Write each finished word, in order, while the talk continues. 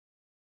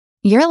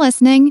You're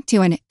listening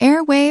to an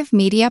Airwave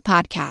Media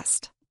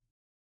Podcast.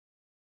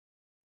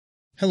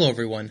 Hello,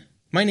 everyone.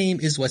 My name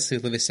is Wesley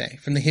Livesey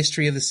from the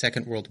History of the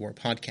Second World War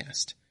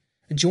podcast.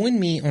 Join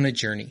me on a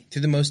journey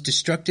through the most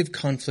destructive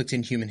conflict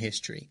in human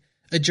history,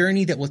 a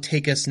journey that will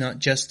take us not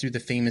just through the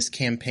famous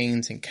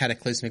campaigns and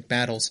cataclysmic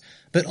battles,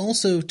 but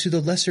also to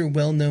the lesser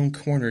well-known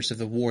corners of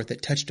the war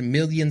that touched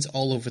millions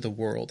all over the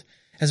world,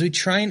 as we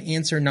try and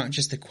answer not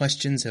just the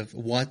questions of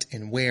what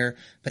and where,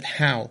 but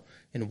how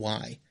and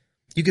why.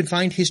 You can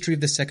find History of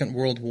the Second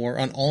World War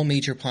on all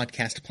major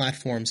podcast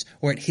platforms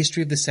or at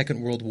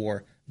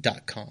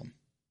historyofthesecondworldwar.com.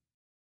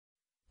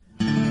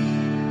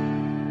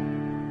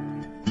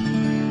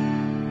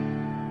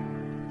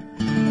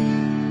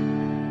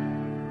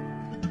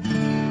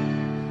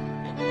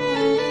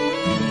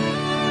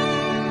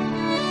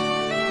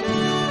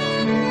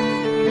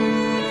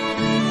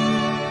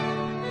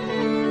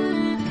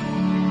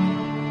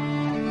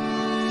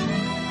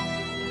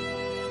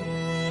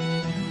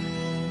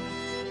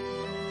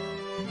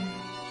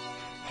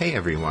 Hey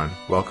everyone,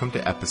 welcome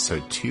to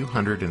episode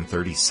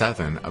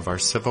 237 of our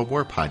Civil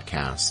War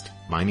podcast.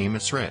 My name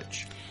is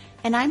Rich.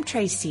 And I'm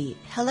Tracy.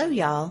 Hello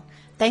y'all.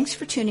 Thanks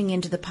for tuning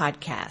into the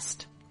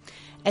podcast.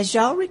 As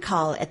y'all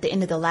recall, at the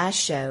end of the last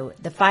show,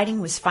 the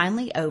fighting was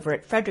finally over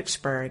at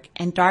Fredericksburg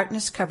and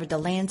darkness covered the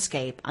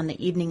landscape on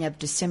the evening of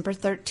December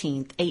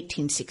 13th,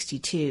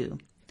 1862.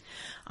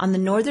 On the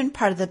northern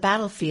part of the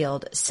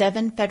battlefield,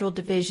 7 Federal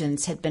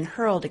divisions had been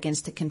hurled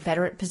against the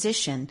Confederate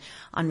position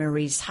on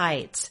Marye's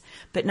Heights,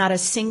 but not a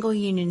single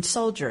Union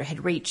soldier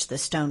had reached the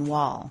stone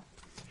wall.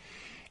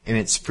 In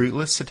its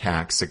fruitless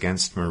attacks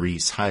against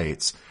Marye's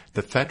Heights,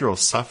 the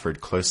Federals suffered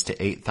close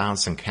to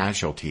 8,000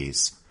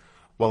 casualties,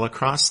 while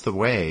across the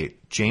way,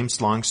 James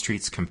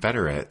Longstreet's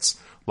Confederates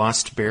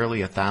lost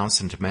barely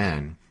 1,000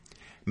 men,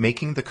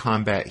 making the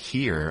combat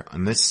here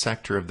on this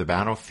sector of the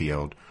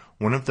battlefield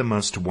one of the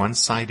most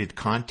one-sided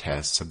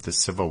contests of the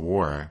Civil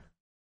War.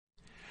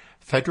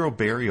 Federal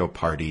burial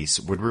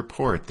parties would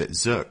report that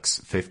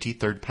Zook's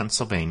 53rd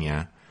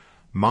Pennsylvania,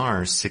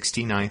 Marr's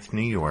 69th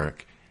New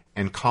York,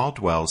 and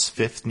Caldwell's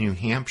 5th New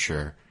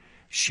Hampshire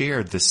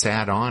shared the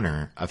sad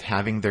honor of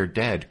having their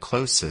dead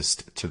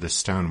closest to the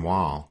stone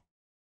wall.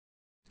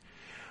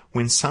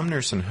 When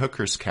Sumner's and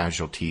Hooker's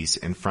casualties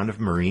in front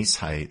of Marye's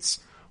Heights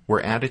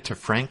were added to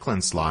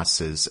Franklin's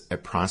losses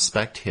at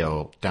Prospect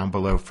Hill down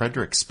below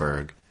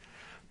Fredericksburg,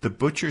 the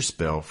butcher's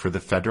bill for the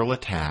Federal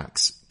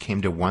attacks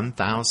came to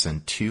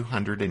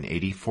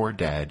 1,284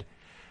 dead,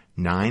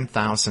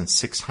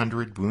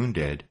 9,600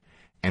 wounded,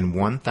 and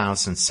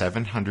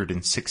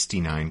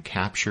 1,769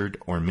 captured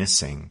or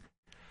missing,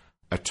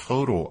 a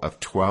total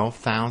of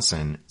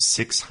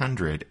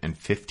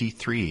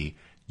 12,653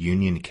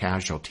 Union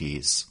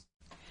casualties.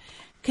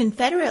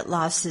 Confederate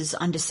losses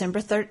on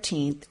December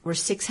 13th were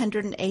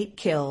 608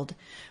 killed,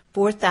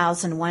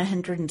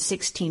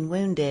 4,116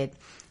 wounded,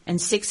 and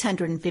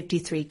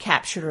 653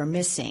 captured or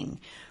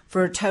missing,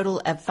 for a total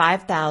of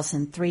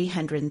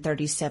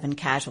 5,337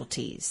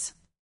 casualties.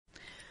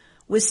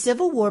 With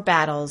Civil War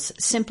battles,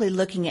 simply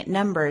looking at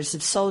numbers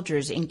of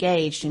soldiers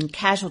engaged and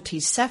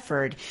casualties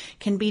suffered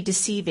can be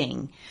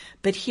deceiving,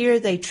 but here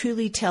they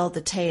truly tell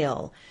the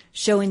tale,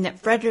 showing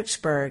that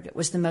Fredericksburg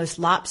was the most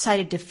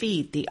lopsided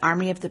defeat the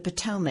Army of the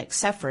Potomac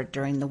suffered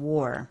during the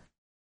war.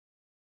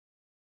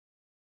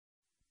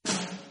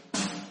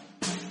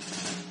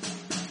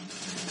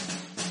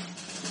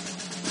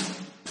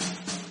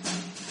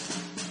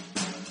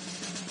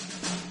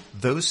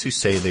 Those who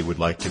say they would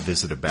like to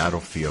visit a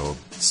battlefield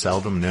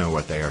seldom know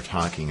what they are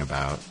talking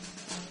about.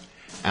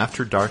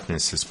 After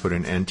darkness has put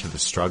an end to the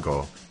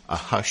struggle, a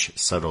hush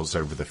settles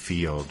over the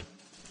field.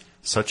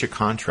 Such a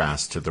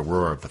contrast to the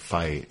roar of the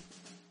fight.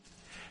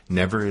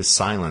 Never is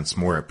silence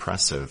more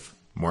oppressive,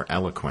 more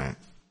eloquent.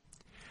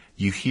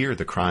 You hear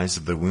the cries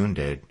of the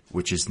wounded,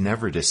 which is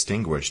never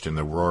distinguished in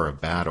the roar of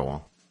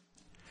battle.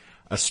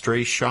 A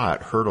stray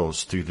shot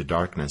hurtles through the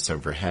darkness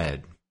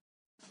overhead.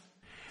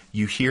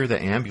 You hear the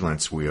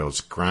ambulance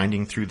wheels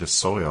grinding through the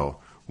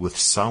soil with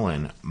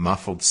sullen,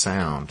 muffled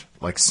sound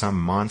like some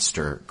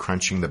monster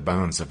crunching the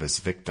bones of his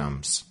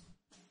victims.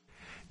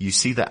 You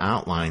see the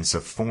outlines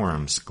of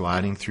forms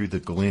gliding through the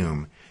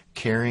gloom,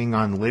 carrying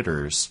on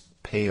litters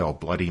pale,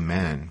 bloody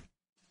men.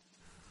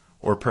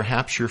 Or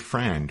perhaps your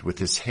friend with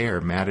his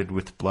hair matted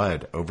with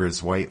blood over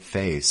his white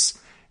face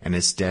and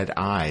his dead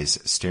eyes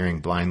staring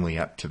blindly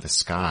up to the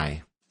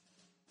sky.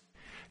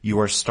 You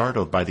are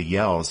startled by the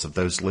yells of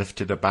those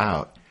lifted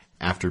about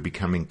after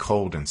becoming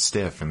cold and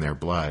stiff in their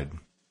blood.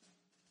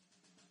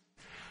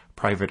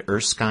 Private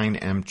Erskine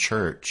M.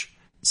 Church,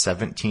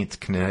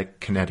 17th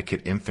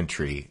Connecticut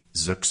Infantry,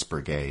 Zook's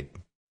Brigade.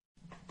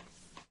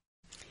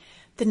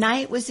 The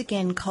night was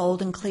again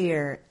cold and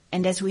clear,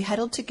 and as we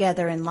huddled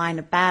together in line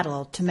of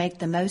battle to make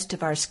the most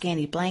of our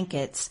scanty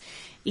blankets,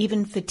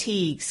 even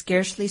fatigue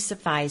scarcely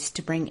sufficed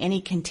to bring any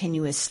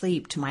continuous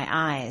sleep to my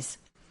eyes.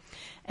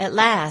 At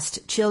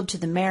last, chilled to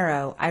the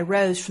marrow, I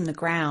rose from the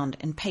ground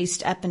and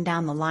paced up and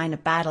down the line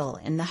of battle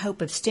in the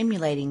hope of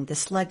stimulating the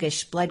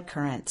sluggish blood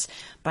currents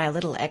by a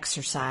little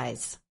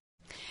exercise.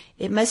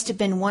 It must have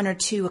been 1 or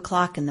 2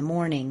 o'clock in the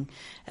morning.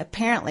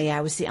 Apparently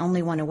I was the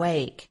only one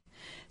awake.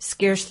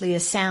 Scarcely a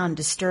sound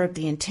disturbed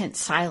the intense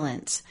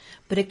silence,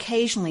 but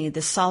occasionally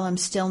the solemn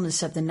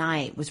stillness of the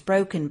night was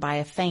broken by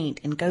a faint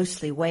and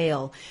ghostly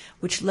wail,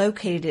 which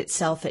located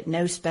itself at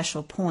no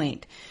special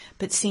point,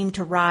 but seemed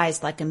to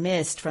rise like a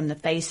mist from the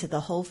face of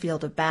the whole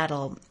field of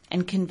battle,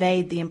 and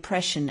conveyed the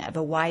impression of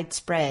a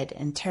widespread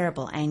and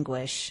terrible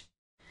anguish.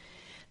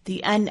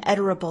 The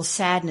unutterable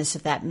sadness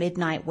of that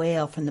midnight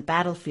wail from the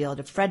battlefield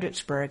of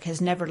Fredericksburg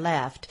has never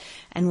left,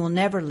 and will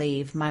never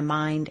leave, my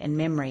mind and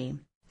memory.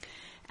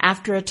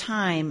 After a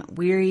time,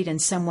 wearied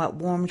and somewhat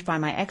warmed by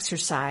my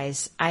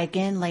exercise, I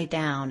again lay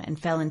down and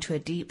fell into a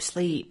deep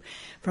sleep,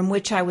 from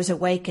which I was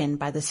awakened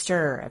by the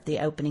stir of the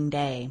opening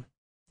day.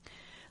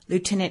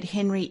 Lieutenant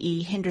Henry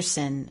E.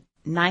 Henderson,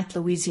 9th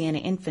Louisiana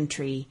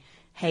Infantry,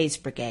 Hayes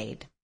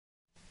Brigade.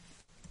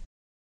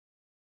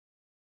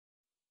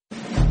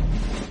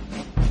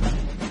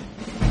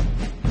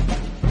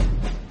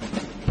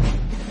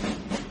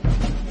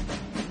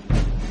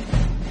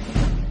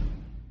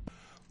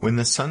 When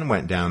the sun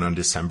went down on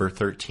December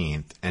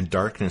 13th and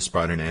darkness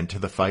brought an end to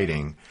the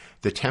fighting,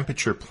 the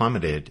temperature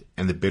plummeted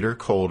and the bitter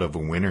cold of a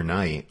winter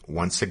night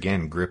once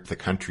again gripped the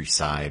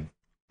countryside.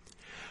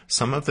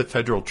 Some of the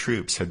Federal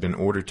troops had been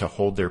ordered to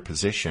hold their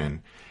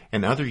position,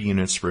 and other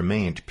units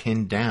remained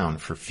pinned down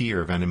for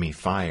fear of enemy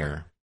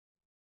fire.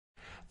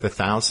 The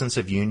thousands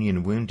of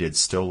Union wounded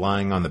still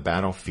lying on the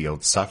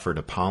battlefield suffered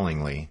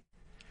appallingly.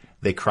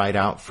 They cried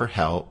out for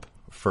help,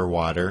 for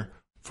water,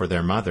 for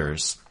their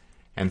mothers,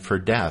 and for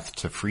death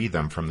to free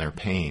them from their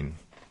pain.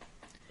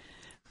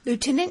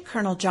 Lieutenant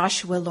Colonel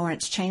Joshua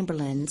Lawrence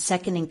Chamberlain,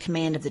 second in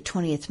command of the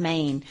 20th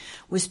Maine,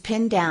 was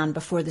pinned down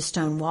before the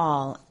stone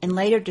wall and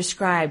later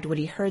described what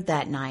he heard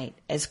that night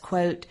as,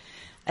 quote,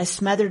 a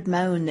smothered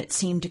moan that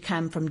seemed to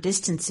come from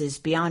distances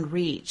beyond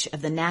reach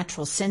of the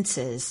natural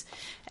senses,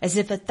 as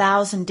if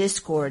 1,000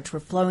 discords were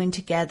flowing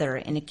together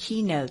in a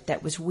keynote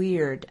that was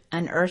weird,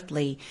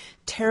 unearthly,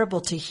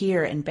 terrible to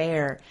hear and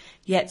bear,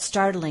 yet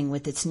startling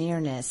with its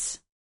nearness.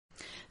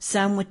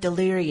 Some with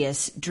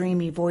delirious,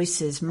 dreamy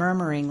voices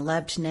murmuring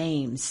loved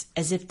names,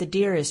 as if the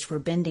dearest were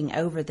bending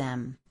over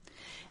them.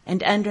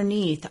 And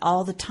underneath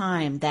all the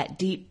time that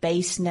deep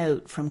bass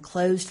note from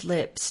closed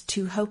lips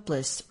too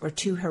hopeless or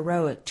too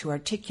heroic to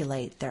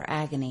articulate their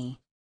agony.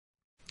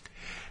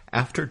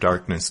 After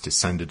darkness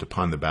descended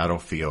upon the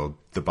battlefield,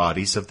 the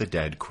bodies of the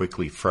dead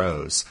quickly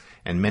froze,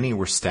 and many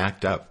were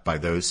stacked up by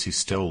those who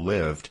still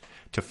lived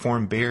to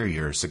form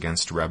barriers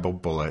against rebel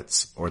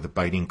bullets or the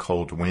biting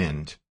cold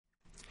wind.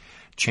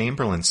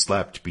 Chamberlain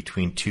slept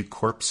between 2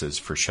 corpses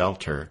for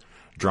shelter,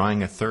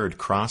 drawing a third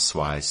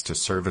crosswise to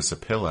serve as a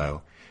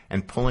pillow,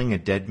 and pulling a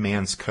dead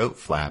man's coat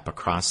flap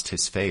across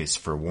his face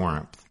for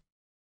warmth.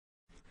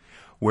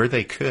 Where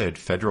they could,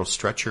 Federal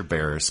stretcher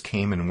bearers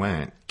came and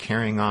went,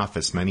 carrying off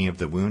as many of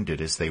the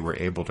wounded as they were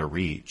able to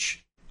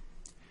reach.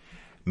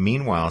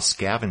 Meanwhile,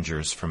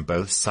 scavengers from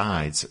both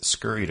sides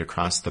scurried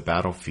across the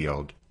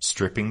battlefield,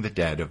 stripping the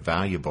dead of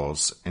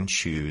valuables and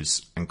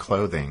shoes and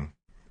clothing.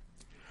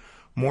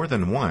 More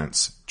than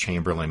once,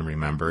 Chamberlain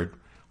remembered,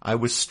 I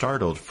was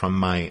startled from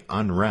my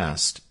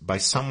unrest by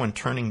someone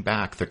turning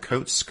back the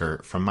coat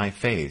skirt from my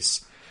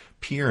face,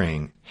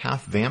 peering,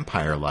 half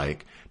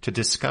vampire-like, to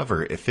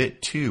discover if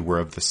it too were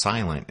of the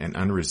silent and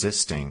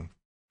unresisting,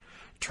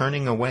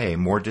 turning away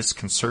more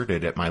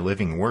disconcerted at my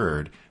living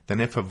word than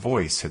if a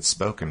voice had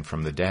spoken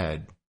from the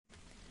dead.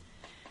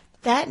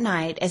 That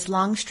night, as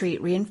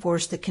Longstreet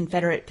reinforced the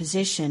Confederate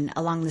position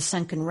along the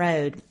sunken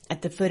road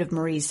at the foot of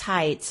Marye's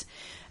Heights,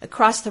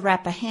 across the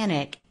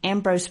Rappahannock,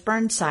 Ambrose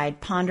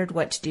Burnside pondered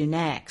what to do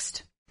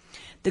next.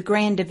 The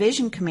Grand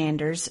Division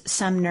commanders,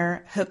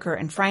 Sumner, Hooker,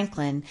 and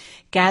Franklin,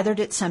 gathered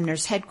at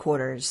Sumner's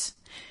headquarters.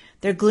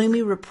 Their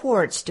gloomy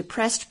reports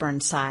depressed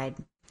Burnside.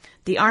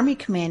 The Army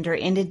commander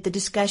ended the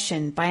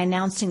discussion by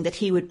announcing that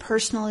he would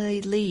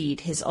personally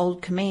lead his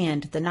old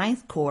command, the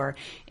 9th Corps,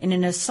 in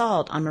an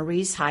assault on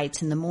Marye's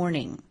Heights in the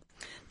morning.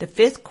 The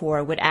 5th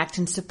Corps would act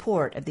in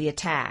support of the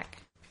attack.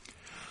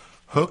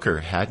 Hooker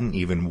hadn't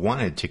even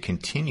wanted to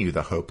continue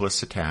the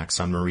hopeless attacks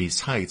on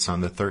Marye's Heights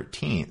on the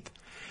 13th,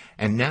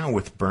 and now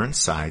with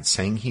Burnside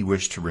saying he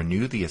wished to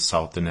renew the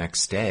assault the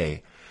next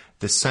day,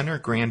 the Center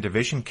Grand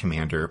Division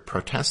commander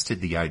protested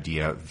the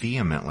idea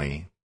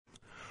vehemently.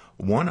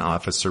 One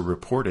officer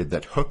reported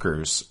that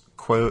Hooker's,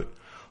 quote,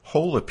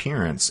 whole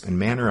appearance and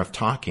manner of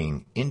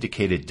talking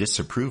indicated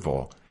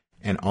disapproval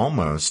and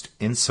almost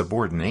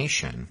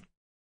insubordination,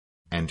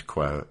 end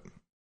quote.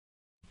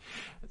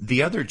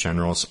 The other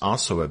generals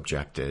also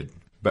objected,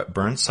 but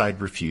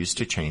Burnside refused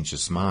to change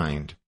his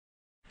mind.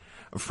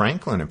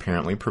 Franklin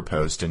apparently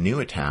proposed a new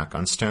attack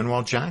on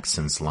Stonewall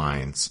Jackson's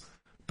lines,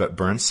 but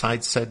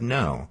Burnside said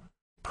no,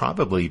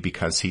 probably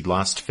because he'd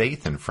lost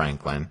faith in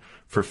Franklin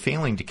for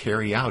failing to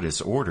carry out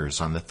his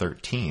orders on the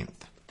 13th.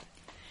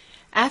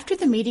 After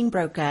the meeting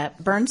broke up,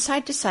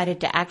 Burnside decided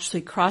to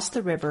actually cross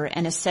the river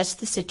and assess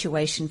the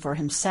situation for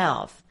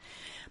himself.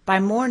 By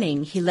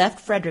morning, he left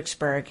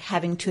Fredericksburg,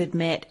 having to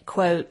admit,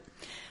 quote,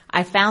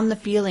 I found the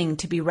feeling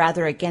to be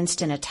rather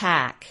against an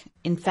attack,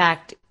 In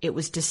fact, it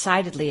was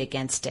decidedly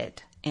against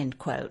it, end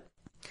quote.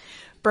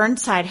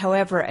 Burnside,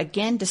 however,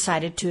 again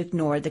decided to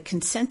ignore the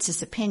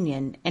consensus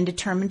opinion and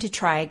determined to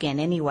try again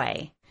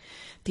anyway.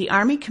 The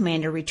Army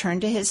commander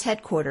returned to his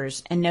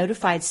headquarters and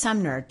notified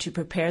Sumner to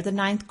prepare the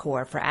Ninth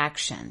Corps for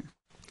action.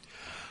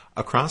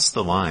 Across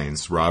the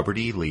lines, Robert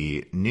E.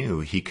 Lee knew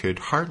he could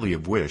hardly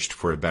have wished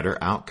for a better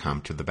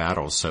outcome to the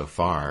battle so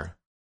far.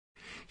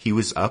 He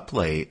was up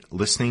late,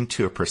 listening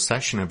to a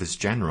procession of his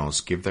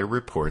generals give their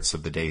reports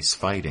of the day's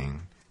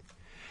fighting.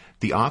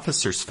 The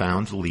officers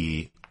found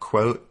Lee,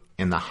 quote,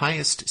 in the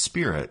highest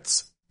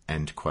spirits,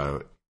 end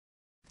quote.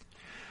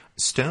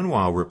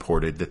 Stonewall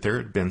reported that there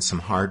had been some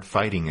hard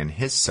fighting in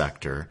his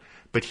sector,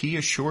 but he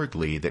assured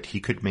Lee that he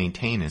could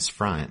maintain his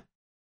front.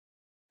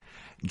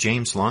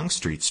 James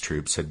Longstreet's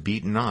troops had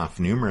beaten off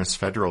numerous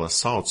Federal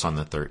assaults on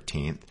the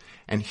 13th,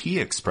 and he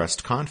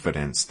expressed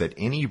confidence that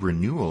any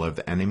renewal of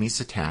the enemy's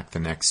attack the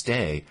next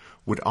day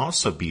would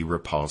also be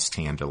repulsed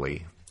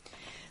handily.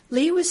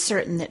 Lee was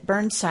certain that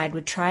Burnside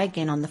would try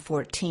again on the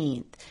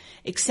 14th.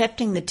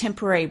 Accepting the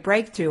temporary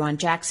breakthrough on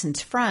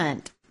Jackson's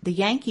front, the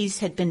Yankees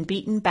had been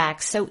beaten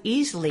back so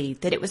easily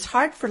that it was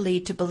hard for Lee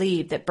to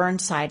believe that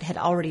Burnside had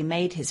already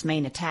made his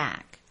main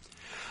attack.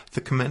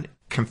 The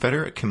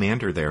Confederate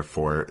commander,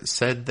 therefore,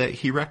 said that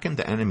he reckoned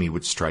the enemy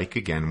would strike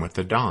again with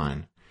the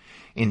dawn.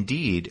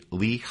 Indeed,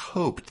 Lee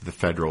hoped the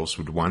Federals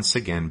would once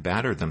again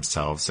batter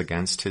themselves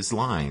against his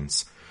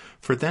lines,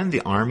 for then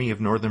the Army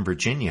of Northern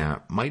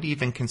Virginia might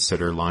even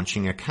consider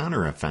launching a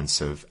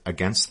counteroffensive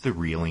against the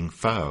reeling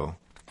foe.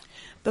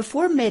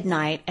 Before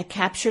midnight, a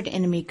captured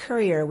enemy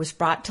courier was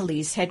brought to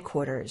Lee's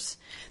headquarters.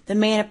 The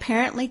man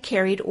apparently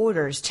carried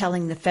orders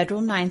telling the Federal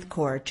Ninth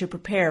Corps to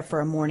prepare for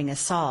a morning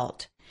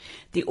assault.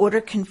 The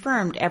order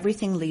confirmed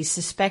everything Lee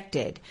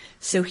suspected,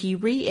 so he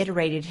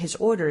reiterated his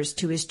orders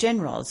to his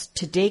generals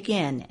to dig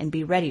in and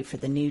be ready for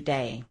the new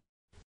day.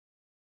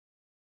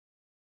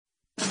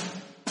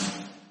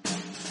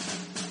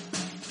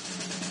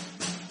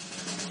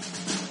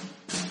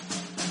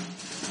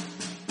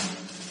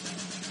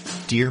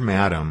 Dear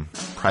Madam,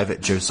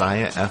 Private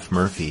Josiah F.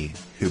 Murphy,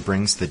 who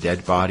brings the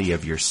dead body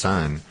of your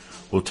son,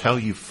 will tell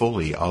you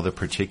fully all the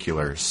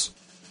particulars.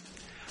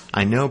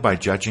 I know by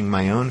judging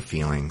my own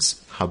feelings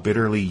how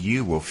bitterly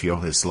you will feel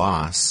his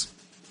loss.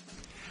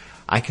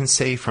 I can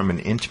say from an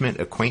intimate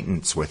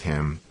acquaintance with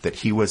him that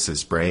he was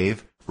as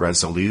brave,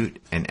 resolute,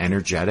 and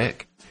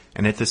energetic,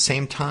 and at the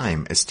same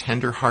time as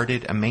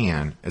tender-hearted a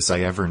man as I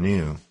ever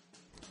knew.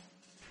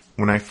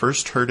 When I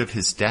first heard of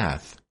his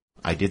death,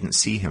 I didn't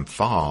see him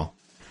fall.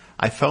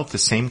 I felt the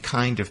same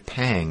kind of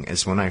pang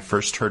as when I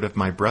first heard of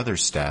my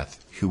brother's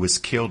death, who was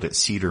killed at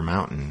Cedar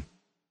Mountain.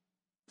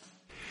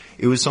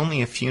 It was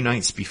only a few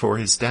nights before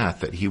his death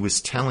that he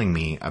was telling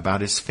me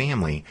about his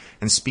family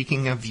and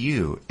speaking of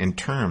you in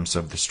terms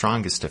of the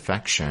strongest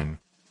affection.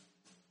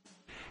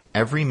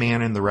 Every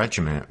man in the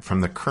regiment,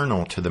 from the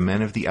colonel to the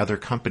men of the other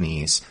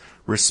companies,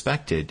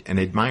 respected and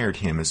admired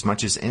him as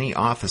much as any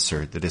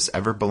officer that has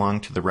ever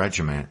belonged to the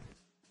regiment.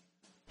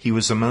 He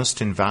was a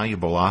most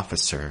invaluable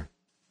officer.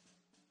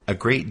 A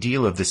great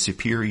deal of the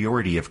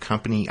superiority of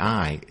Company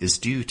I is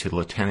due to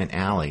Lieutenant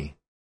Alley.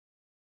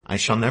 I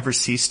shall never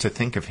cease to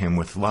think of him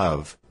with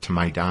love to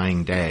my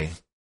dying day.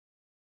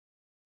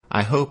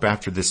 I hope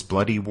after this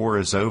bloody war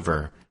is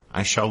over,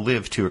 I shall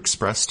live to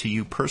express to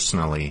you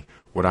personally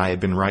what I have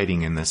been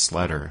writing in this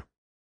letter.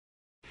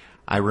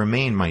 I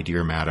remain, my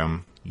dear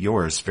madam,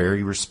 yours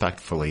very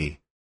respectfully,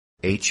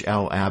 H.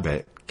 L.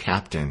 Abbott,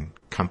 Captain,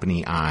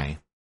 Company I.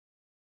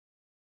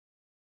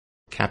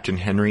 Captain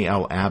Henry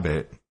L.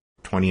 Abbott,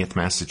 20th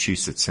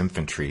Massachusetts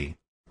Infantry,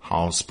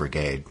 Hall's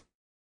Brigade.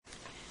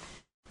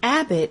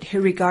 Abbott,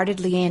 who regarded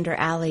Leander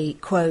Alley,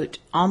 quote,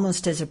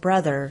 almost as a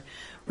brother,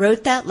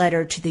 wrote that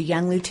letter to the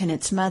young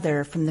lieutenant's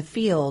mother from the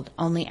field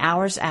only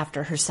hours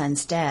after her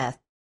son's death.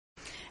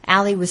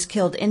 Alley was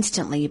killed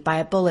instantly by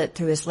a bullet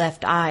through his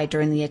left eye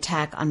during the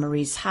attack on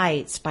Marie's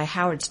Heights by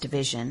Howard's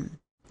division.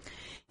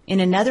 In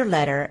another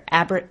letter,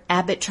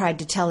 Abbott tried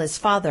to tell his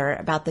father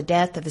about the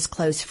death of his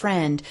close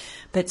friend,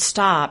 but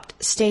stopped,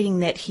 stating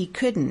that he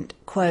couldn't,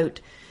 quote,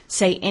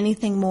 say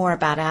anything more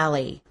about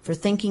Alley, for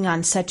thinking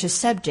on such a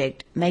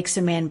subject makes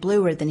a man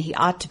bluer than he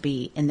ought to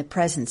be in the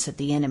presence of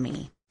the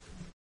enemy.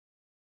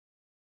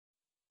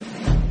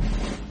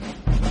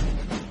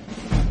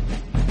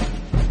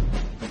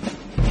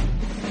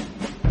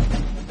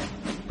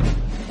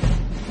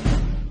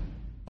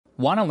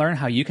 Want to learn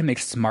how you can make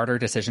smarter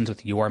decisions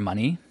with your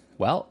money?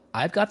 Well,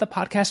 I've got the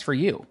podcast for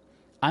you.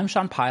 I'm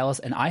Sean Piles,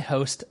 and I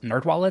host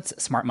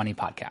NerdWallet's Smart Money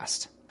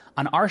Podcast.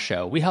 On our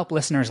show, we help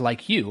listeners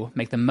like you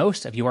make the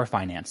most of your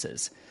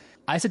finances.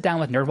 I sit down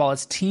with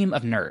NerdWallet's team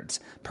of nerds,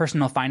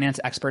 personal finance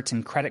experts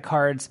in credit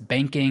cards,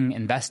 banking,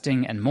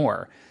 investing, and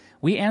more.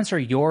 We answer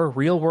your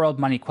real-world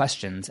money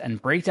questions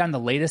and break down the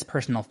latest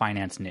personal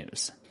finance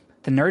news.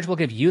 The nerds will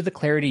give you the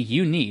clarity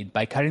you need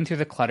by cutting through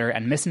the clutter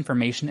and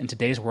misinformation in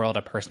today's world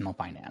of personal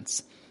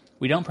finance.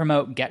 We don't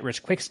promote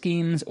get-rich-quick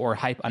schemes or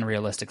hype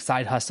unrealistic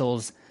side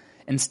hustles.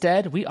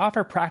 Instead, we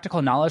offer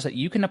practical knowledge that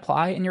you can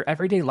apply in your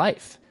everyday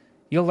life.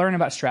 You'll learn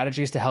about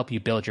strategies to help you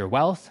build your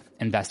wealth,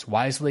 invest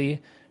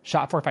wisely,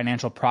 shop for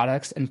financial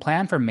products, and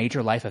plan for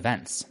major life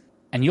events.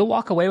 And you'll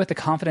walk away with the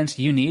confidence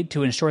you need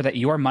to ensure that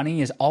your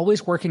money is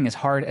always working as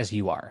hard as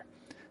you are.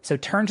 So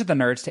turn to the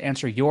nerds to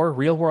answer your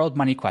real-world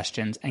money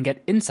questions and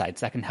get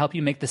insights that can help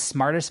you make the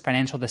smartest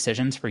financial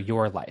decisions for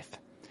your life.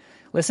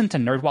 Listen to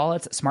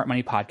NerdWallet's Smart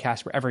Money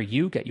Podcast wherever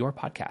you get your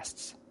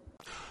podcasts.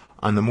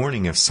 On the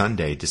morning of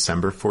Sunday,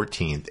 December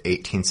 14th,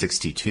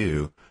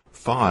 1862,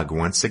 fog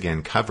once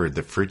again covered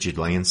the frigid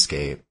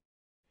landscape.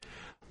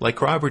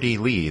 Like Robert E.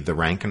 Lee, the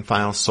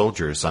rank-and-file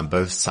soldiers on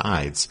both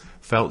sides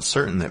felt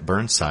certain that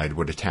Burnside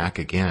would attack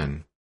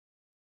again.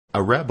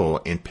 A rebel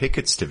in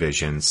Pickett's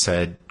division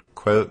said,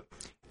 quote,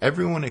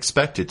 "Everyone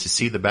expected to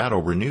see the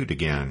battle renewed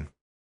again."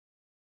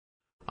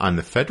 On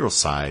the Federal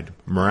side,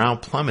 morale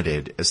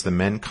plummeted as the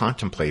men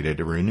contemplated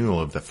a renewal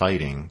of the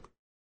fighting.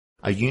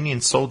 A Union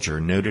soldier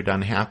noted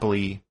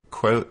unhappily,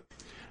 quote,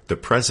 "The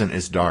present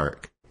is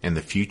dark, and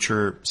the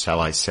future, shall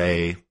I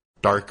say,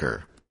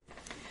 darker."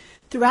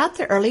 Throughout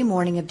the early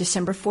morning of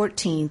December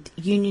 14th,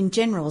 Union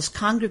generals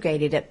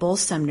congregated at Bull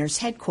Sumner's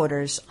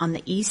headquarters on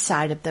the east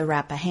side of the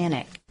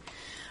Rappahannock.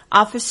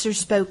 Officers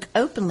spoke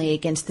openly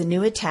against the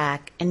new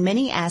attack, and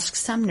many asked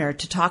Sumner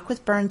to talk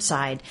with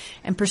Burnside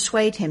and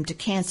persuade him to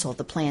cancel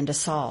the planned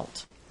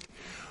assault.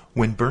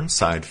 When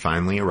Burnside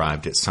finally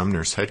arrived at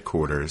Sumner's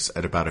headquarters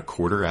at about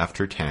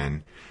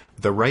 10:15,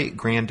 the Right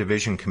Grand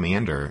Division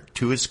commander,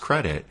 to his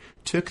credit,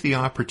 took the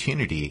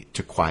opportunity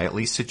to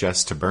quietly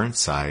suggest to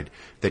Burnside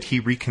that he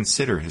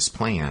reconsider his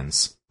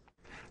plans.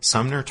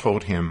 Sumner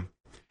told him,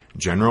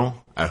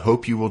 "General, I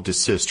hope you will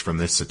desist from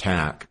this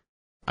attack.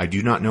 I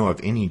do not know of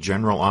any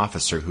general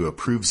officer who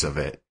approves of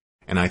it,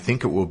 and I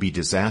think it will be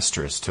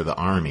disastrous to the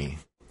Army."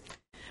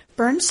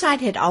 Burnside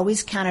had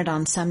always counted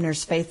on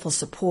Sumner's faithful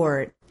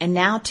support, and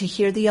now to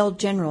hear the old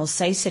general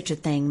say such a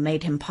thing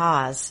made him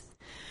pause.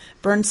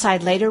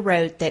 Burnside later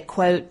wrote that,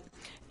 quote,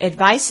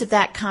 "Advice of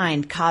that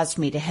kind caused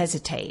me to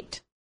hesitate,"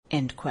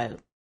 end quote.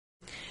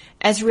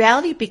 As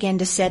reality began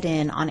to set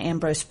in on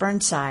Ambrose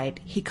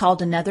Burnside, he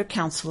called another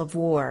council of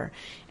war,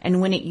 and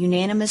when it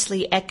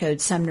unanimously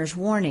echoed Sumner's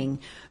warning,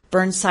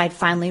 Burnside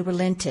finally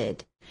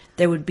relented.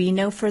 There would be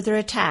no further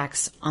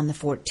attacks on the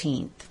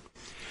 14th.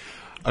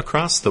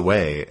 Across the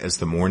way, as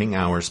the morning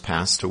hours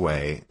passed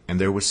away and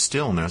there was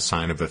still no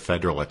sign of a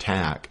Federal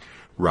attack,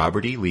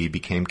 Robert E. Lee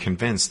became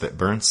convinced that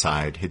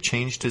Burnside had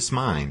changed his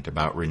mind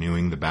about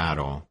renewing the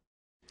battle.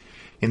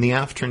 In the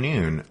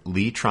afternoon,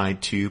 Lee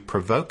tried to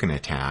provoke an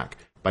attack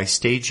by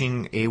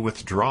staging a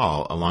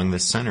withdrawal along the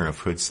center of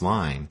Hood's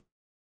line.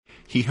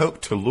 He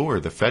hoped to lure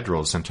the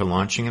Federals into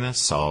launching an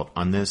assault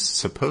on this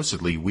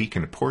supposedly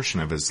weakened portion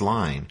of his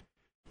line,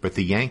 but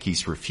the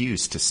Yankees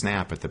refused to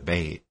snap at the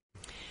bait.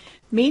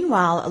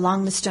 Meanwhile,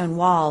 along the stone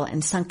wall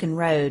and sunken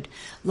road,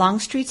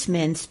 Longstreet's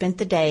men spent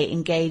the day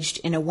engaged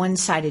in a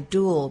one-sided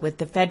duel with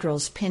the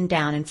Federals pinned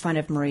down in front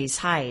of Marie's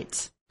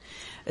Heights.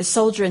 A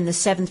soldier in the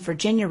 7th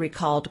Virginia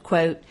recalled,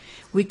 quote,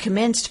 "We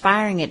commenced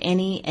firing at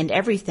any and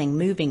everything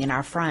moving in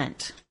our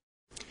front."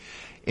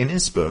 In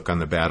his book on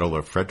the Battle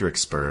of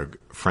Fredericksburg,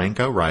 Frank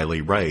O'Reilly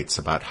writes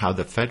about how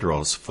the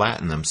Federals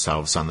flattened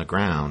themselves on the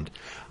ground,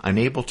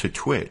 unable to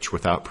twitch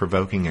without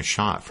provoking a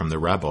shot from the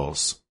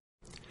rebels.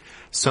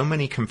 So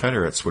many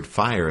Confederates would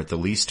fire at the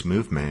least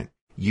movement,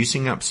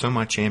 using up so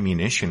much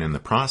ammunition in the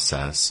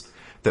process,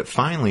 that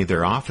finally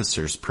their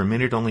officers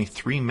permitted only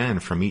 3 men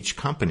from each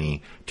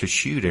company to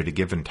shoot at a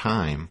given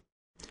time.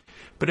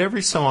 But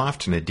every so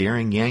often a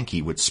daring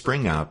Yankee would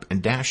spring up and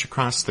dash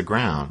across the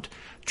ground,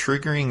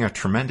 triggering a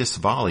tremendous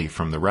volley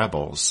from the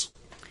rebels.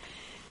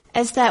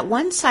 As that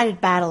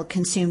one-sided battle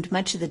consumed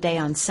much of the day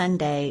on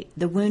Sunday,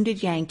 the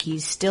wounded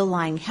Yankees, still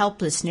lying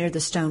helpless near the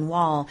stone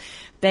wall,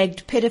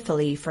 begged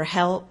pitifully for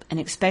help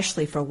and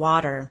especially for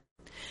water.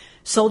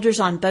 Soldiers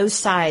on both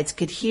sides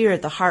could hear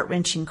the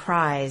heart-wrenching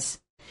cries.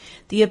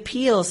 The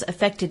appeals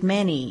affected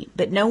many,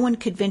 but no one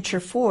could venture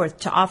forth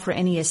to offer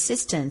any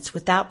assistance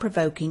without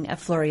provoking a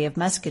flurry of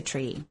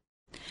musketry.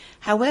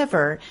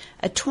 However,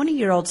 a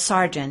 20-year-old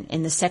sergeant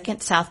in the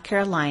 2nd South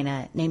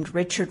Carolina named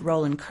Richard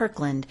Rowland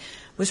Kirkland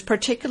was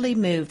particularly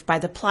moved by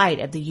the plight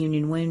of the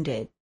Union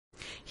wounded.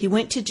 He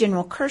went to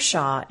General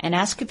Kershaw and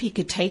asked if he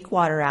could take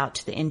water out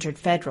to the injured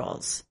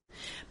Federals.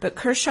 But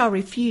Kershaw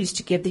refused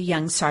to give the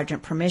young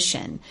sergeant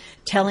permission,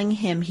 telling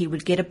him he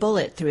would get a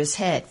bullet through his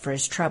head for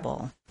his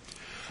trouble.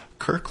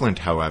 Kirkland,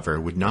 however,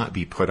 would not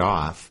be put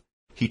off.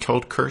 He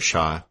told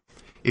Kershaw,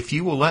 "If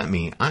you will let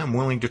me, I am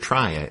willing to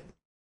try it."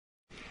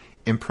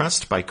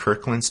 Impressed by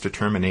Kirkland's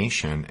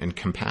determination and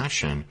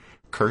compassion,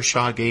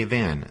 Kershaw gave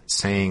in,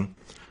 saying,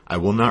 "I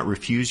will not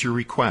refuse your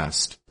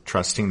request,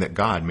 trusting that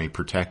God may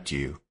protect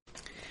you."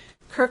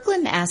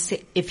 Kirkland asked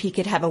if he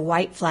could have a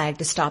white flag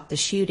to stop the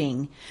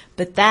shooting,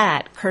 but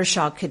that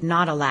Kershaw could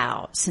not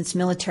allow, since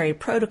military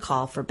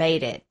protocol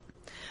forbade it.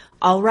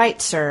 "All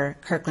right, sir,"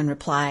 Kirkland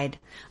replied.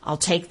 "I'll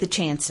take the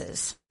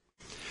chances."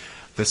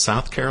 The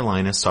South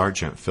Carolina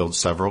sergeant filled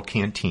several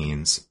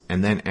canteens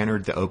and then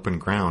entered the open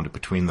ground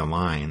between the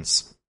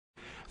lines.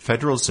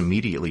 Federals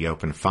immediately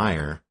opened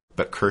fire,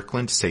 but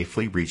Kirkland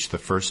safely reached the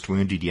first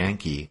wounded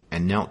Yankee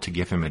and knelt to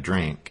give him a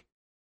drink.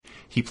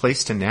 He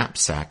placed a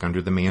knapsack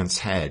under the man's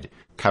head,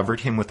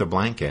 covered him with a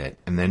blanket,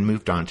 and then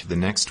moved on to the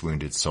next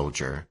wounded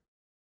soldier.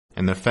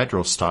 And the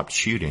Federals stopped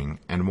shooting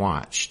and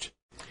watched.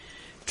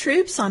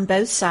 Troops on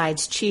both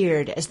sides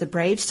cheered as the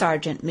brave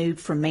sergeant moved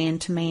from man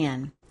to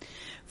man.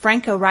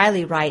 Frank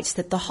O'Reilly writes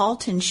that the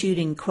halt in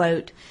shooting,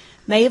 quote,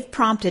 may have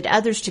prompted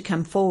others to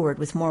come forward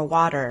with more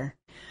water.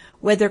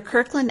 Whether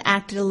Kirkland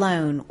acted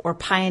alone or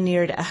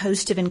pioneered a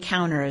host of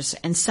encounters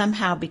and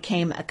somehow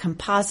became a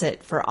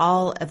composite for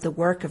all of the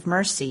work of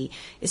mercy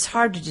is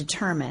hard to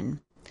determine.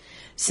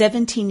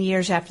 17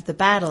 years after the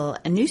battle,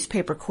 a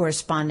newspaper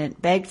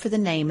correspondent begged for the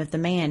name of the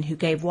man who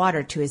gave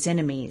water to his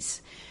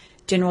enemies.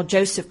 General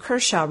Joseph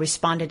Kershaw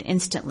responded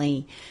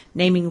instantly,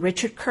 naming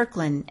Richard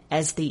Kirkland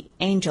as the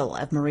Angel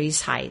of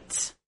Marie's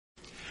Heights.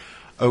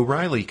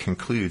 O'Reilly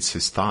concludes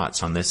his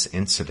thoughts on this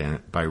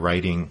incident by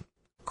writing,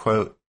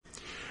 quote,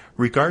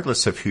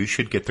 regardless of who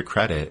should get the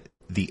credit,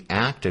 the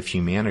act of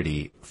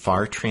humanity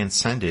far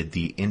transcended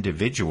the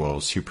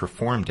individuals who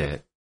performed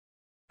it.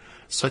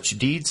 Such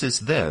deeds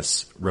as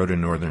this, wrote a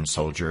Northern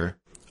soldier,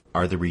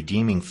 are the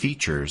redeeming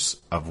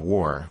features of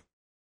war.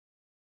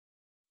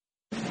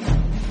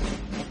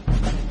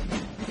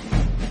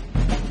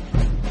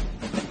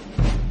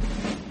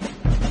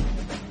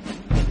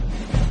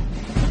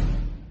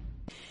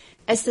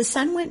 As the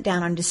sun went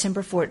down on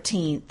December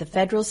 14th, the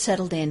Federals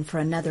settled in for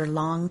another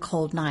long,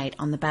 cold night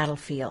on the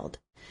battlefield.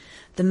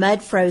 The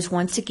mud froze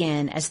once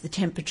again as the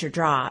temperature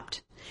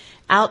dropped.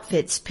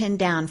 Outfits pinned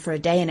down for a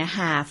day and a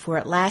half were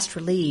at last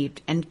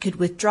relieved and could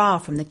withdraw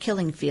from the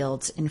killing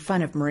fields in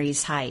front of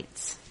Marie's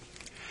Heights.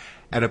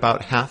 At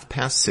about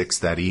 6:30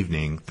 that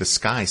evening, the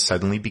sky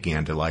suddenly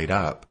began to light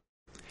up.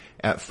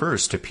 At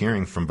first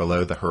appearing from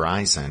below the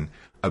horizon,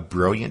 a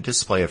brilliant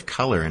display of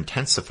color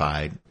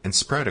intensified and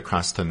spread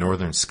across the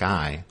northern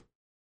sky.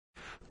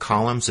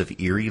 Columns of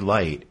eerie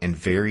light and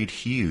varied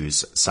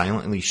hues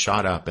silently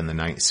shot up in the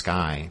night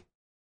sky.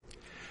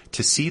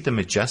 To see the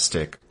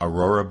majestic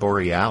aurora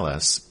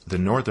borealis, the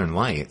northern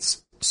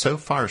lights, so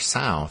far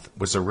south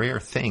was a rare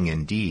thing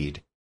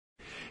indeed.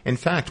 In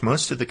fact,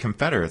 most of the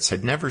Confederates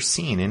had never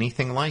seen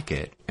anything like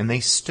it, and they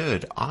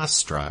stood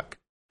awestruck,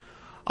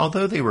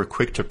 although they were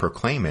quick to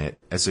proclaim it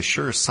as a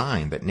sure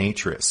sign that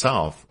nature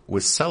itself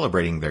was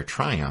celebrating their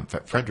triumph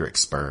at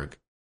Fredericksburg.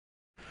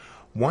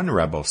 One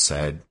rebel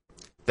said,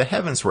 "The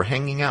heavens were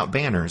hanging out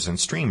banners and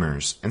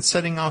streamers and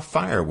setting off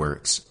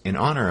fireworks in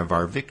honor of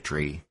our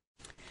victory."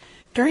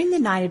 During the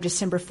night of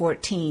December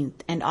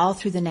 14th and all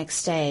through the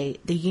next day,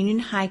 the Union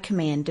High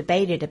Command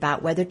debated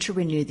about whether to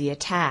renew the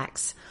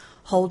attacks,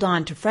 hold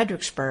on to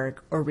Fredericksburg,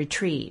 or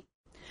retreat.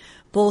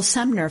 Bull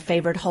Sumner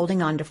favored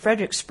holding on to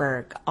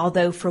Fredericksburg,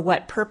 although for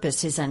what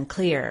purpose is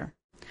unclear.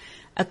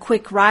 A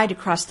quick ride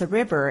across the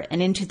river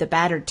and into the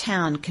battered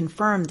town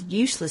confirmed the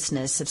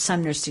uselessness of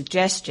Sumner's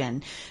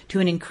suggestion to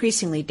an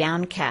increasingly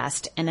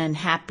downcast and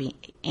unhappy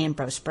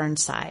Ambrose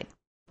Burnside.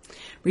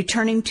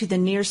 Returning to the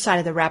near side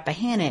of the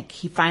Rappahannock,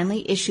 he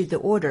finally issued the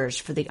orders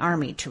for the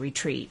army to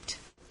retreat.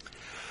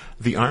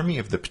 The Army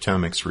of the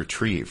Potomac's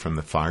retreat from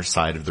the far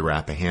side of the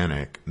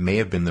Rappahannock may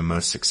have been the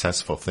most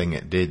successful thing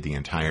it did the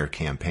entire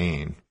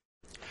campaign.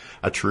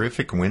 A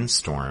terrific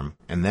windstorm,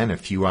 and then a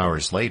few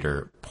hours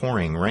later,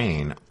 pouring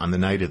rain on the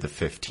night of the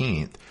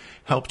 15th,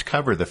 helped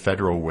cover the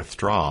Federal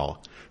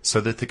withdrawal, so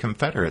that the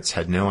Confederates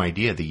had no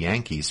idea the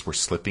Yankees were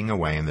slipping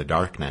away in the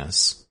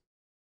darkness.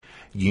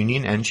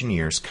 Union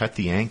engineers cut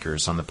the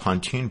anchors on the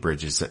pontoon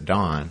bridges at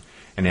dawn,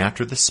 and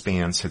after the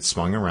spans had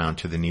swung around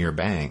to the near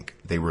bank,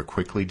 they were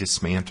quickly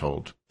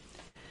dismantled.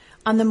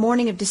 On the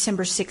morning of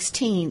December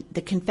 16th,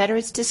 the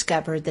Confederates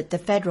discovered that the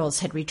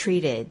Federals had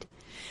retreated.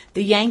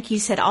 The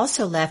Yankees had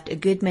also left a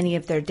good many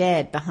of their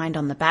dead behind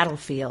on the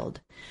battlefield.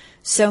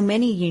 So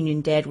many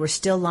Union dead were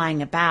still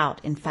lying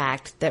about, in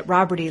fact, that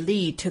Robert E.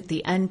 Lee took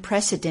the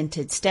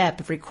unprecedented step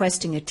of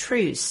requesting a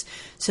truce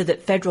so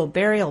that Federal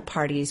burial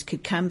parties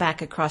could come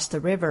back across the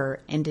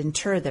river and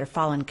inter their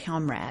fallen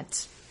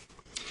comrades.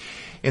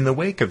 In the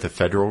wake of the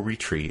Federal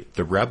retreat,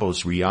 the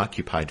rebels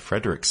reoccupied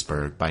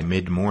Fredericksburg by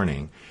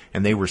mid-morning,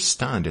 and they were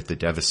stunned at the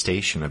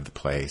devastation of the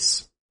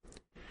place.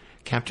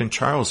 Captain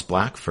Charles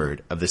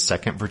Blackford of the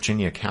 2nd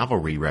Virginia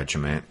Cavalry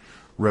Regiment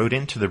rode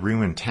into the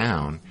ruined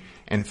town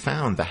and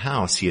found the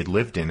house he had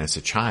lived in as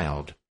a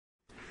child.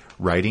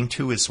 Writing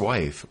to his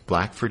wife,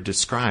 Blackford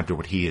described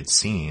what he had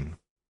seen.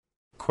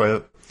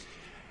 Quote,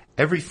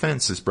 "Every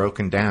fence is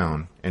broken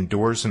down, and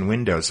doors and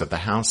windows of the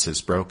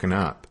houses broken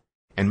up,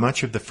 and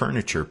much of the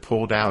furniture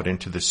pulled out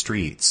into the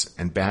streets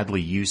and badly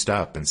used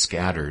up and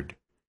scattered.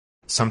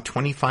 Some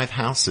 25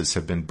 houses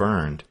have been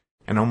burned,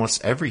 and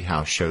almost every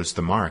house shows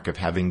the mark of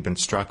having been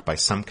struck by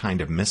some kind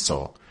of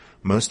missile,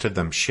 most of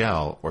them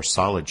shell or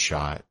solid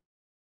shot.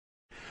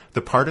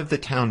 The part of the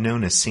town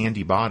known as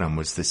Sandy Bottom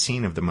was the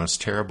scene of the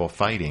most terrible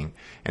fighting,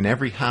 and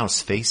every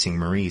house facing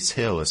Marie's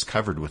Hill is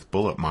covered with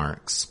bullet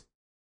marks.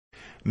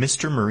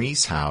 Mr.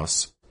 Marie's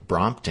house,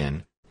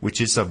 Brompton,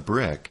 which is of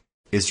brick,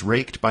 is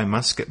raked by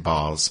musket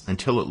balls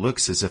until it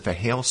looks as if a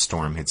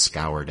hailstorm had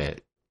scoured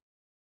it.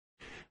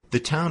 The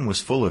town was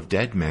full of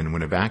dead men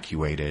when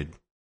evacuated.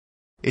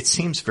 It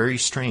seems very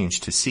strange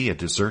to see a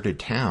deserted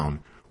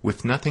town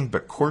with nothing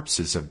but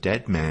corpses of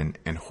dead men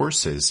and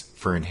horses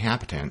for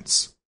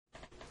inhabitants.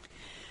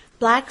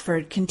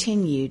 Blackford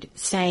continued,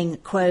 saying,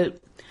 quote,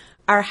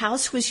 "Our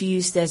house was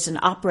used as an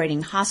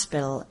operating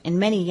hospital, and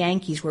many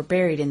Yankees were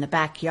buried in the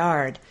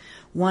backyard,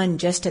 one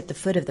just at the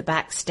foot of the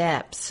back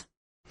steps.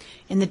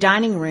 In the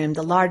dining room,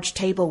 the large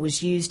table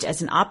was used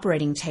as an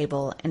operating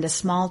table, and a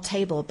small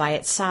table by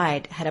its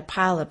side had a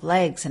pile of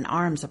legs and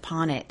arms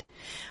upon it.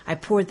 I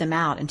poured them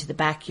out into the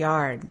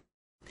backyard.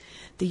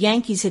 The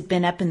Yankees had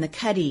been up in the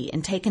cuddy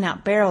and taken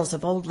out barrels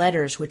of old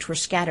letters which were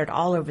scattered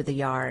all over the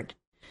yard.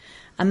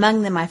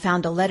 Among them I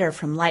found a letter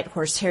from Light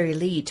Horse Harry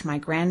Lee to my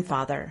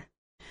grandfather.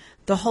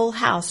 The whole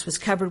house was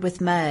covered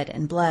with mud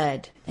and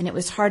blood, and it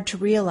was hard to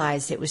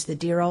realize it was the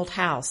dear old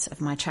house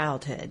of my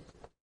childhood."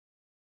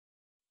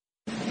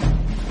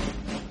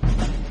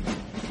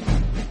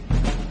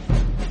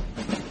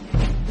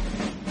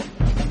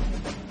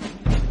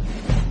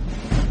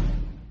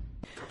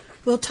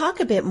 We'll talk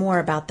a bit more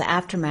about the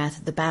aftermath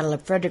of the Battle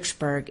of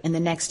Fredericksburg in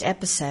the next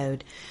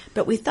episode,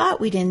 but we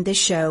thought we'd end this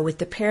show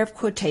with a pair of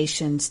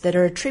quotations that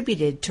are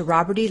attributed to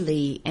Robert E.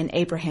 Lee and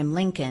Abraham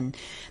Lincoln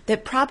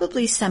that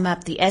probably sum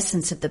up the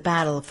essence of the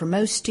battle for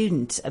most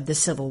students of the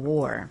Civil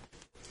War.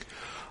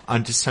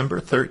 On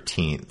December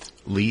 13th,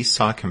 Lee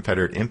saw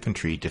Confederate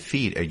infantry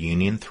defeat a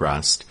Union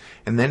thrust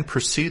and then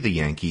pursue the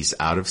Yankees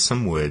out of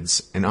some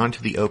woods and onto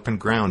the open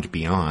ground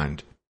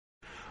beyond.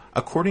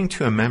 According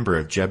to a member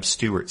of Jeb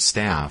Stuart's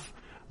staff,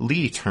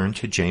 Lee turned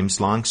to James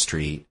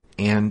Longstreet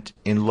and,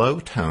 in low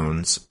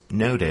tones,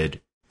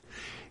 noted,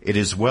 "It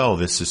is well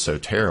this is so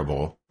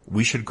terrible.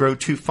 We should grow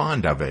too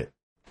fond of it."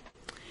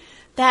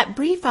 That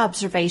brief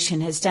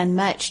observation has done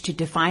much to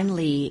define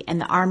Lee and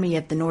the Army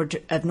of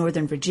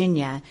Northern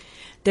Virginia.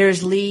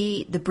 There's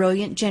Lee, the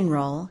brilliant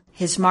general,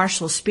 his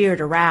martial spirit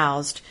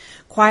aroused,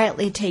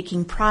 quietly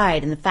taking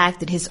pride in the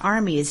fact that his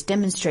army is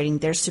demonstrating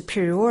their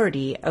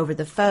superiority over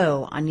the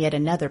foe on yet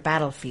another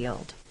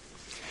battlefield.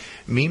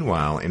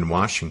 Meanwhile, in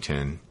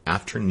Washington,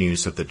 after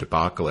news of the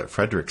debacle at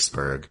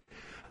Fredericksburg,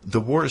 the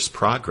war's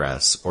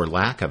progress, or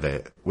lack of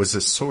it, was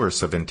a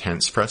source of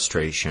intense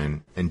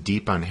frustration and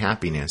deep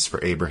unhappiness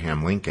for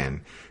Abraham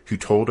Lincoln, who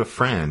told a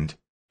friend,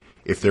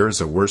 "If there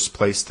is a worse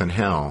place than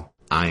hell,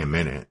 I am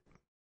in it."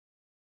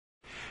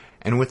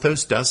 And with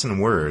those dozen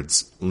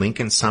words,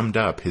 Lincoln summed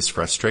up his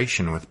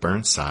frustration with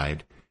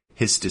Burnside,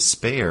 his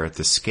despair at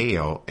the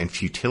scale and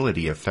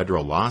futility of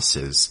federal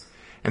losses,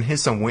 and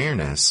his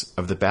awareness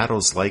of the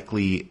battle's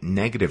likely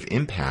negative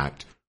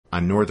impact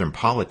on Northern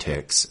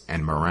politics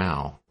and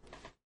morale.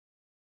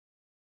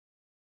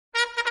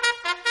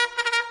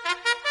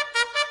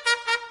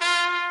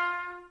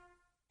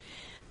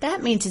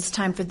 That means it's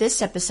time for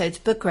this episode's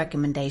book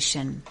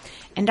recommendation.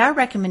 And our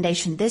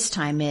recommendation this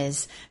time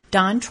is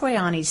Don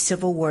Troiani's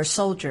Civil War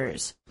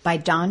Soldiers by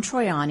Don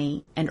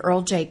Troiani and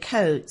Earl J.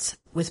 Coates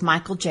with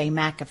Michael J.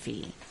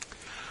 McAfee.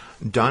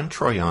 Don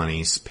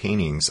Troiani's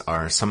paintings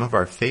are some of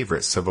our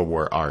favorite Civil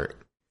War art.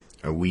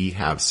 We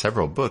have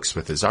several books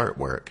with his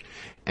artwork,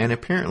 and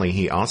apparently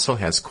he also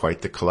has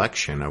quite the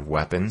collection of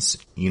weapons,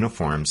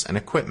 uniforms, and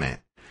equipment,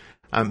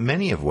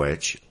 many of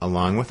which,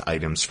 along with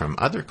items from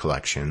other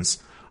collections,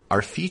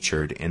 are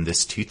featured in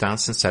this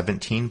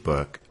 2017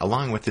 book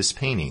along with his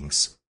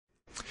paintings.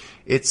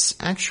 It's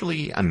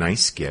actually a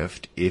nice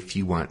gift if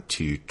you want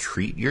to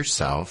treat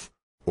yourself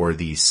or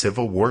the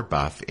Civil War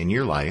buff in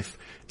your life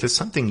to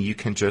something you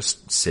can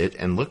just sit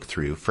and look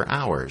through for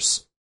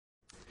hours.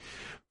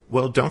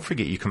 Well, don't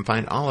forget you can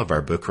find all of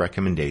our book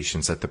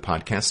recommendations at the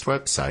podcast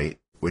website,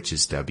 which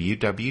is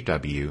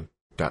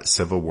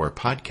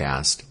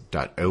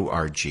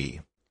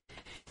www.civilwarpodcast.org.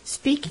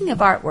 Speaking of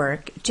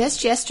artwork,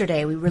 just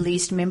yesterday we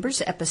released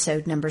Members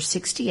Episode number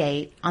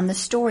 68 on the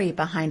story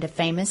behind a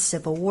famous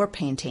Civil War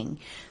painting,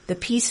 The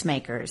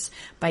Peacemakers,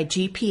 by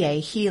G.P.A.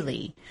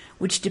 Healy,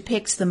 which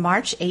depicts the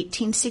March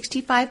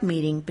 1865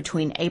 meeting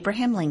between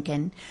Abraham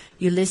Lincoln,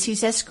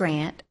 Ulysses S.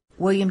 Grant,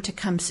 William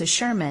Tecumseh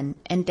Sherman,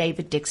 and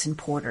David Dixon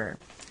Porter.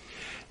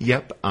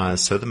 Yep,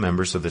 so the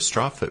members of the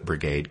Strawfoot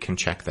Brigade can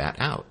check that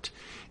out,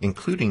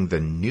 including the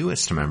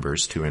newest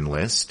members to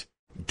enlist,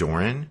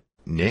 Doran,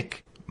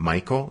 Nick,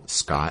 Michael,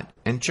 Scott,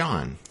 and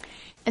John.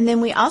 And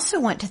then we also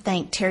want to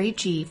thank Terry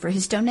G. for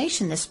his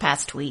donation this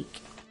past week.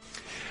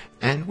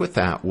 And with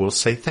that, we'll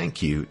say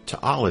thank you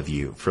to all of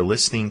you for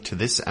listening to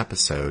this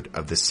episode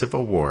of the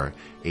Civil War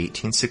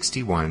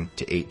 1861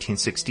 to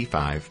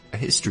 1865, a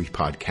history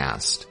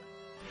podcast.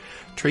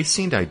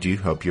 Tracy and I do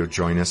hope you'll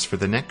join us for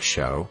the next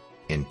show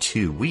in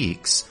 2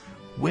 weeks,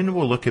 when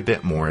we'll look a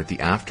bit more at the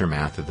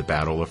aftermath of the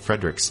Battle of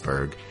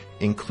Fredericksburg,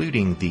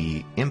 including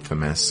the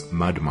infamous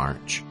Mud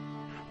March.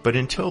 But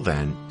until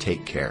then,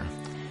 take care.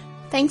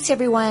 Thanks,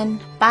 everyone.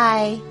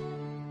 Bye.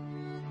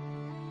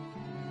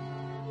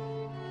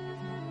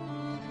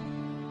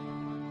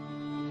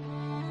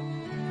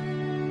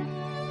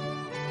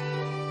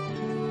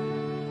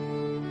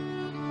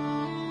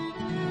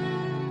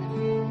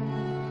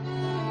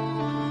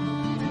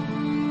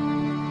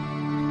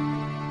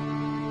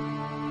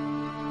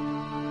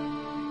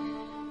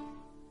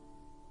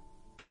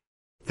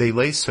 They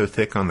lay so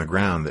thick on the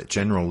ground that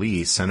General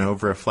Lee sent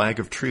over a flag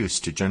of truce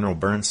to General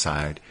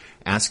Burnside,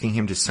 asking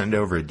him to send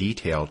over a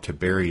detail to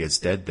bury his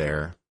dead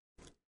there.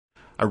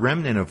 A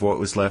remnant of what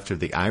was left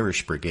of the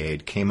Irish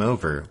Brigade came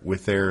over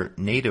with their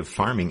native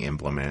farming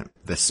implement,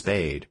 the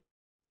spade.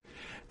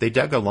 They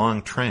dug a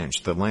long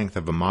trench the length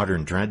of a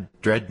modern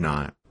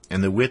dreadnought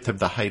and the width of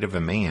the height of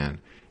a man,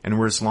 and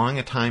were as long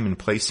a time in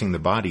placing the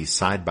bodies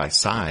side by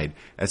side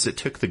as it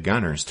took the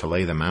gunners to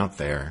lay them out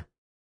there.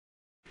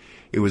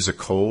 It was a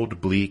cold,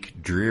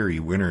 bleak, dreary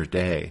winter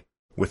day,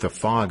 with a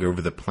fog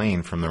over the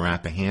plain from the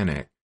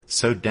Rappahannock,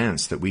 so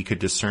dense that we could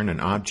discern an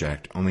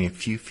object only a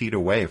few feet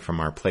away from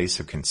our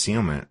place of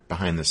concealment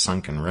behind the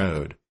sunken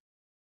road.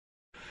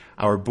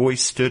 Our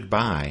boys stood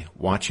by,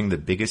 watching the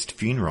biggest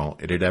funeral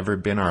it had ever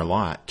been our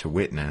lot to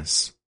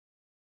witness.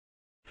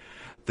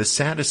 The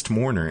saddest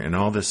mourner in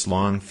all this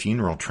long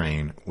funeral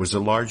train was a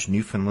large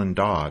Newfoundland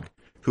dog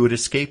who had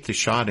escaped the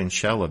shot and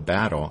shell of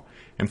battle,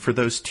 and for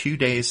those 2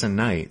 days and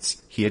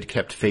nights he had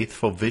kept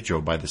faithful vigil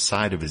by the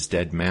side of his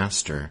dead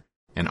master,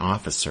 an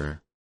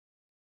officer.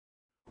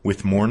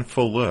 With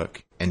mournful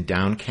look and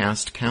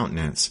downcast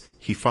countenance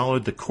he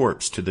followed the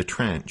corpse to the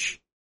trench,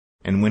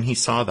 and when he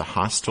saw the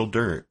hostile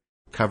dirt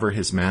cover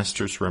his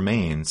master's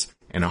remains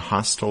and a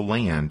hostile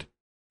land,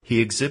 he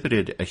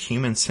exhibited a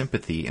human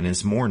sympathy in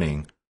his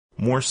mourning,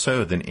 more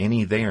so than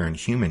any there in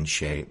human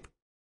shape.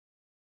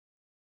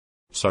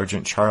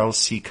 Sergeant Charles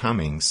C.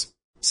 Cummings,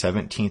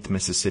 17th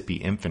Mississippi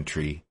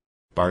Infantry,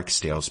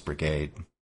 Barksdale's Brigade.